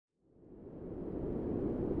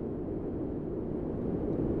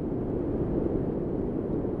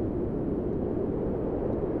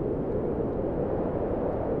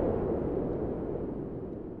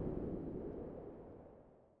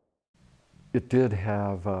it did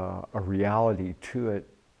have a reality to it,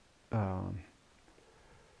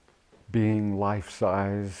 being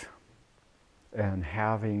life-size and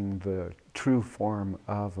having the true form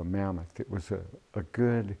of a mammoth. It was a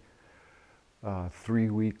good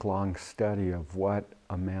 3-week-long study of what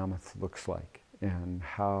a mammoth looks like and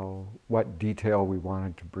what detail we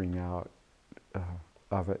wanted to bring out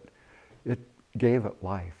of it. It gave it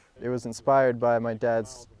life. It was inspired by my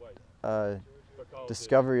dad's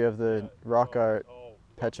discovery of the rock art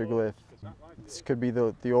petroglyph. This could be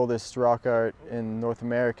the oldest rock art in North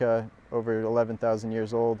America, over 11,000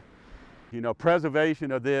 years old. You know,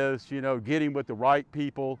 preservation of this, you know, getting with the right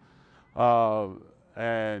people,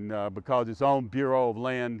 and because it's own Bureau of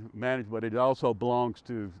Land Management, it also belongs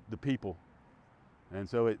to the people. And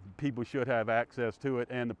so people should have access to it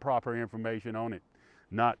and the proper information on it,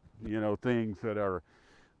 not, you know, things that are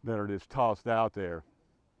just tossed out there.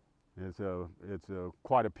 It's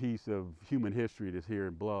quite a piece of human history that's here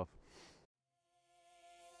in Bluff.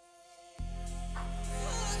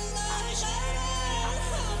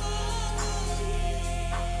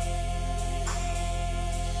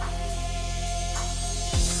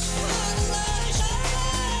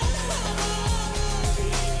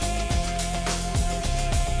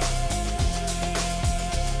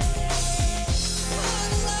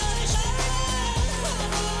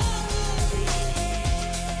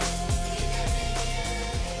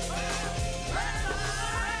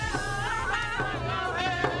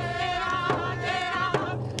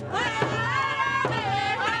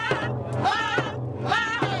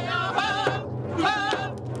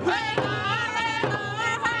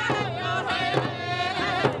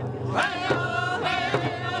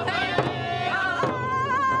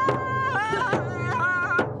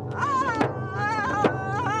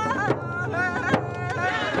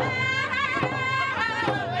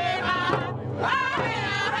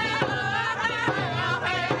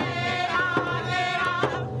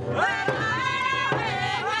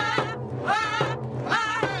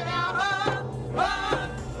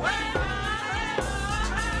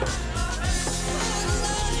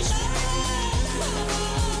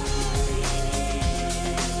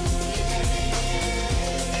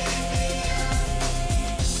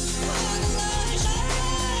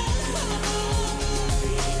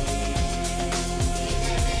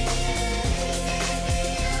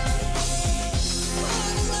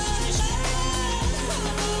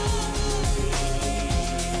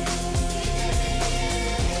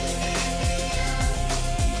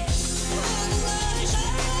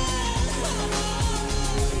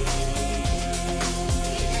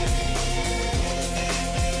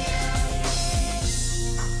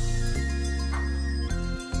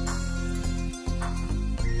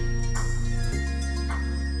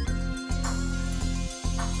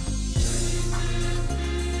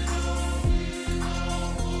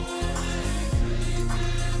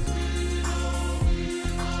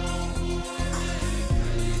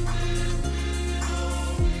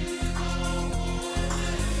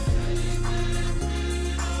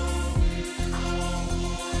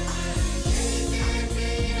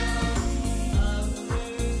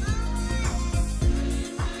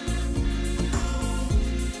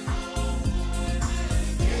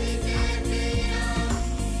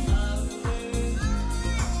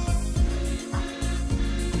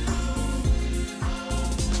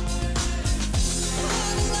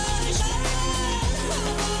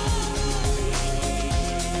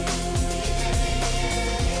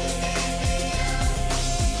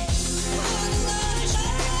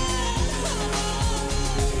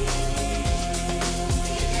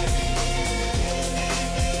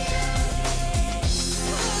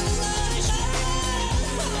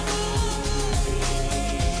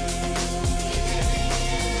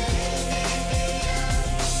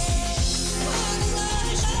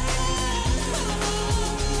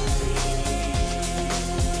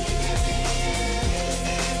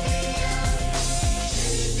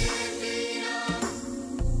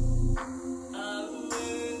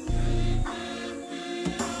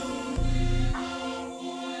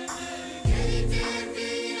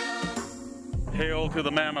 Hail to the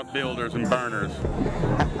mammoth builders and burners.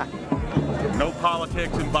 No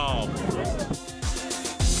politics involved.